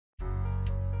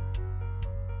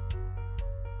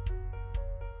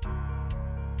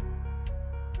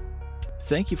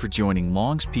Thank you for joining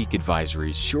Long's Peak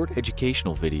Advisory's short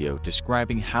educational video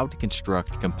describing how to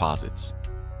construct composites.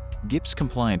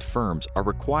 GIPS-compliant firms are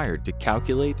required to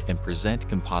calculate and present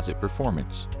composite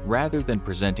performance, rather than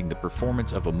presenting the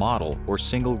performance of a model or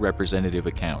single representative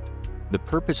account. The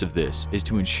purpose of this is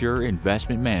to ensure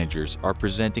investment managers are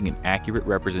presenting an accurate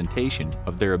representation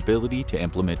of their ability to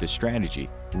implement a strategy,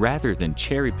 rather than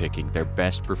cherry-picking their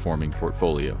best-performing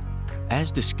portfolio. As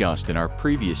discussed in our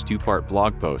previous two-part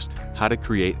blog post, How to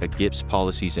Create a GIPS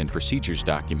Policies and Procedures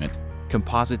document,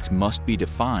 composites must be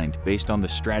defined based on the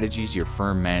strategies your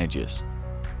firm manages.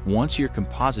 Once your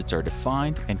composites are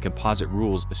defined and composite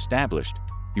rules established,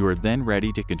 you are then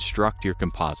ready to construct your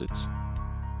composites.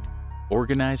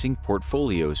 Organizing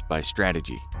portfolios by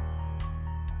strategy.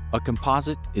 A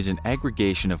composite is an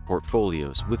aggregation of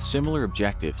portfolios with similar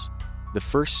objectives. The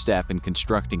first step in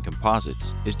constructing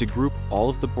composites is to group all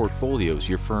of the portfolios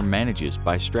your firm manages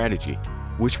by strategy,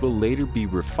 which will later be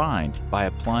refined by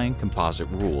applying composite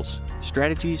rules.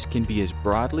 Strategies can be as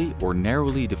broadly or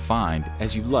narrowly defined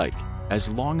as you like,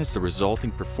 as long as the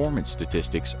resulting performance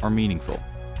statistics are meaningful.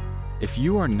 If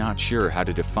you are not sure how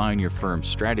to define your firm's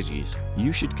strategies,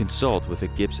 you should consult with a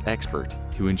GIPS expert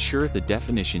to ensure the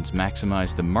definitions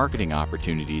maximize the marketing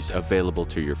opportunities available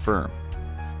to your firm.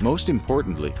 Most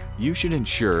importantly, you should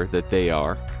ensure that they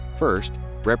are, first,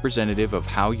 representative of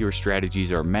how your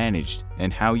strategies are managed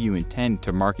and how you intend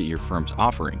to market your firm's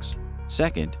offerings.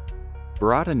 Second,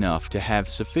 broad enough to have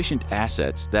sufficient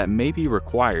assets that may be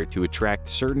required to attract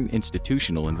certain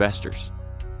institutional investors.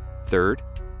 Third,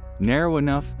 narrow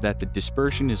enough that the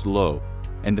dispersion is low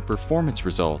and the performance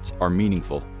results are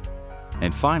meaningful.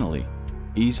 And finally,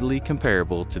 easily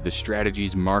comparable to the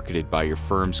strategies marketed by your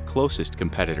firm's closest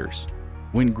competitors.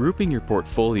 When grouping your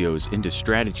portfolios into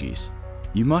strategies,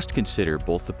 you must consider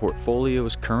both the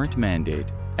portfolio's current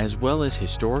mandate as well as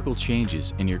historical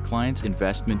changes in your client's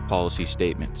investment policy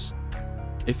statements.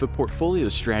 If a portfolio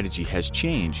strategy has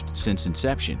changed since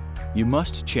inception, you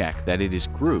must check that it is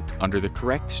grouped under the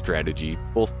correct strategy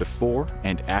both before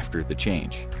and after the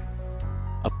change.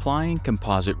 Applying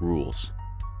composite rules.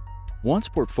 Once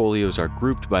portfolios are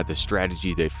grouped by the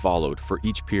strategy they followed for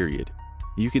each period,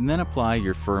 you can then apply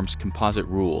your firm's composite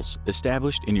rules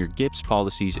established in your GIPS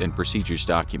Policies and Procedures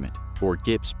document, or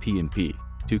GIPS P&P,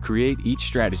 to create each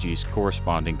strategy's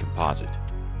corresponding composite.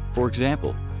 For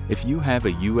example, if you have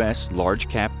a U.S.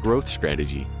 large-cap growth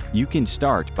strategy, you can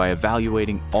start by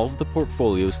evaluating all of the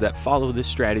portfolios that follow this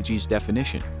strategy's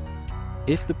definition.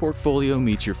 If the portfolio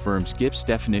meets your firm's GIPS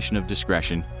definition of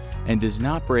discretion and does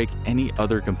not break any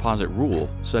other composite rule,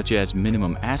 such as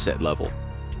minimum asset level,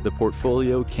 the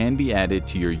portfolio can be added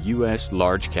to your U.S.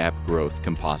 large-cap growth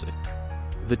composite.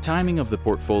 The timing of the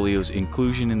portfolio's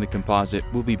inclusion in the composite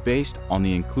will be based on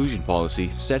the inclusion policy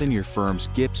set in your firm's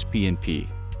GIPS P&P.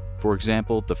 For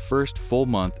example, the first full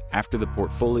month after the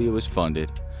portfolio is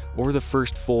funded, or the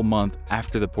first full month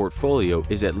after the portfolio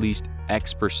is at least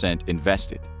X%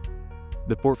 invested.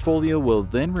 The portfolio will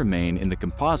then remain in the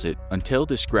composite until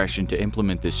discretion to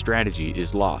implement this strategy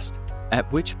is lost,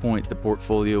 at which point the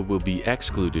portfolio will be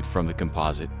excluded from the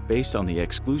composite based on the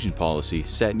exclusion policy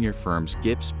set in your firm's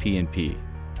GIPS P&P.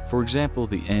 For example,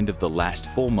 the end of the last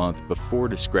full month before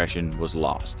discretion was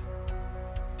lost.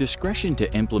 Discretion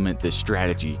to implement this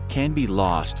strategy can be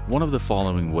lost one of the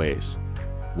following ways.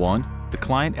 1. The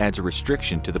client adds a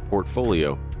restriction to the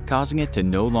portfolio, causing it to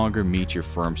no longer meet your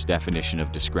firm's definition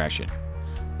of discretion.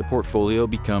 The portfolio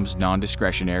becomes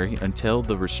non-discretionary until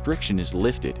the restriction is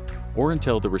lifted, or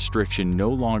until the restriction no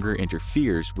longer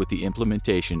interferes with the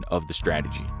implementation of the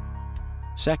strategy.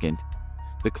 Second,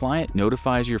 the client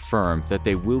notifies your firm that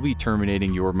they will be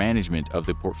terminating your management of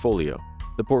the portfolio.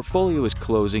 The portfolio is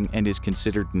closing and is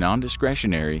considered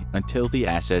non-discretionary until the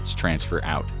assets transfer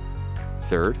out.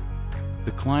 Third,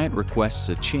 the client requests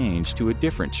a change to a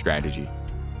different strategy.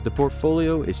 The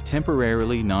portfolio is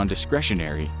temporarily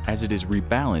non-discretionary as it is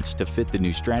rebalanced to fit the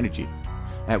new strategy,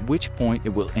 at which point it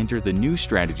will enter the new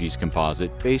strategy's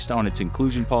composite based on its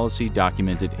inclusion policy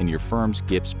documented in your firm's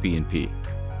GIPS P&P.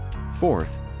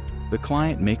 Fourth, the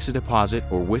client makes a deposit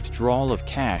or withdrawal of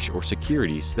cash or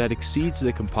securities that exceeds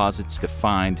the composite's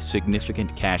defined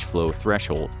significant cash flow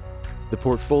threshold. The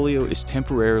portfolio is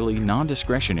temporarily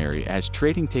non-discretionary as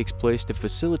trading takes place to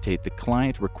facilitate the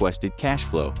client-requested cash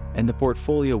flow, and the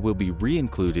portfolio will be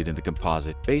re-included in the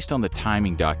composite based on the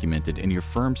timing documented in your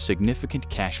firm's significant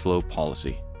cash flow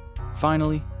policy.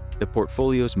 Finally, the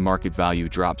portfolio's market value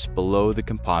drops below the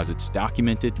composite's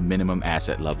documented minimum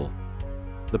asset level.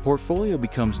 The portfolio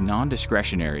becomes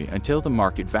non-discretionary until the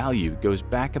market value goes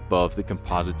back above the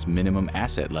composite's minimum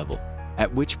asset level,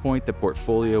 at which point the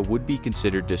portfolio would be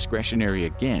considered discretionary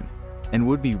again, and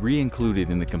would be re-included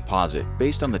in the composite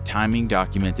based on the timing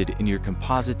documented in your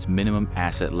composite's minimum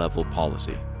asset level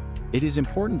policy. It is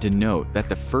important to note that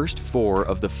the first 4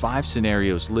 of the 5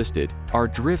 scenarios listed are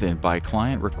driven by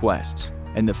client requests,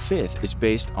 and the 5th is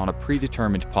based on a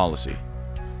predetermined policy.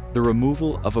 The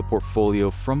removal of a portfolio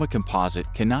from a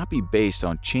composite cannot be based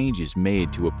on changes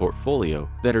made to a portfolio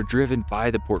that are driven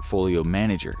by the portfolio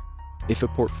manager. If a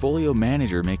portfolio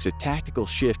manager makes a tactical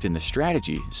shift in the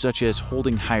strategy, such as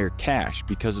holding higher cash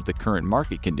because of the current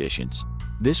market conditions,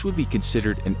 this would be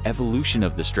considered an evolution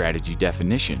of the strategy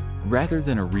definition rather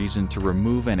than a reason to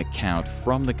remove an account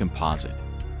from the composite.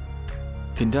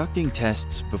 Conducting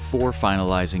tests before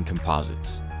finalizing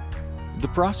composites. The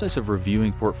process of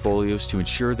reviewing portfolios to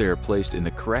ensure they are placed in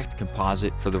the correct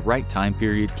composite for the right time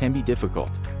period can be difficult.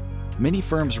 Many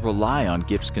firms rely on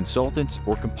GIPS consultants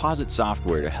or composite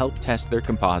software to help test their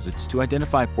composites to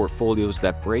identify portfolios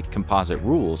that break composite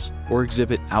rules or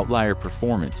exhibit outlier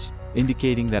performance,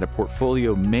 indicating that a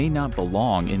portfolio may not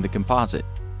belong in the composite.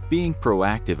 Being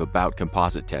proactive about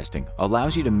composite testing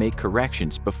allows you to make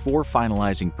corrections before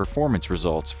finalizing performance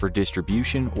results for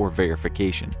distribution or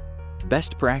verification.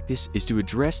 Best practice is to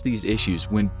address these issues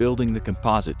when building the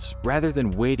composites rather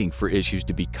than waiting for issues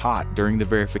to be caught during the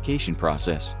verification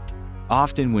process.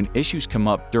 Often when issues come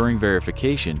up during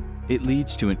verification, it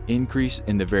leads to an increase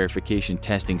in the verification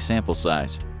testing sample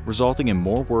size, resulting in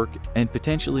more work and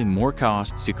potentially more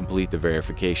costs to complete the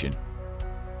verification.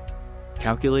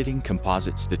 Calculating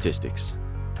composite statistics.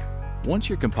 Once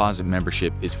your composite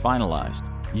membership is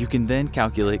finalized, you can then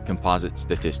calculate composite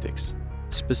statistics.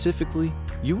 Specifically,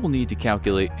 you will need to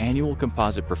calculate annual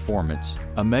composite performance,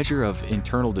 a measure of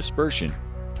internal dispersion,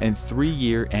 and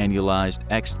 3-year annualized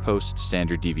ex-post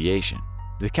standard deviation.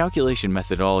 The calculation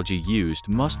methodology used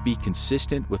must be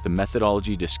consistent with the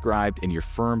methodology described in your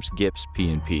firm's GIPS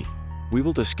P&P. We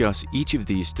will discuss each of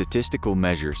these statistical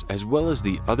measures as well as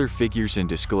the other figures and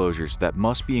disclosures that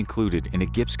must be included in a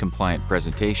GIPS-compliant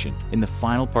presentation in the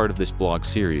final part of this blog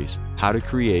series, How to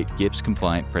Create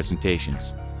GIPS-Compliant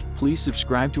Presentations. Please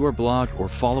subscribe to our blog or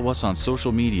follow us on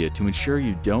social media to ensure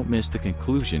you don't miss the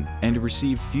conclusion and to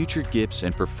receive future GIPS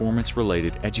and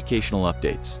performance-related educational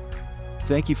updates.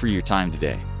 Thank you for your time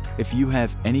today. If you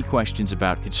have any questions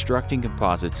about constructing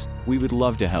composites, we would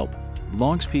love to help.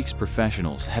 Longs Peak's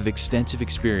professionals have extensive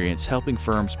experience helping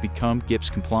firms become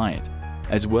GIPS compliant,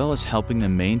 as well as helping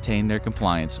them maintain their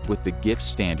compliance with the GIPS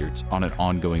standards on an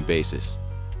ongoing basis.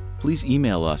 Please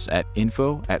email us at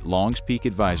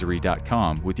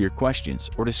info@longspeakadvisory.com with your questions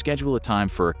or to schedule a time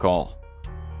for a call.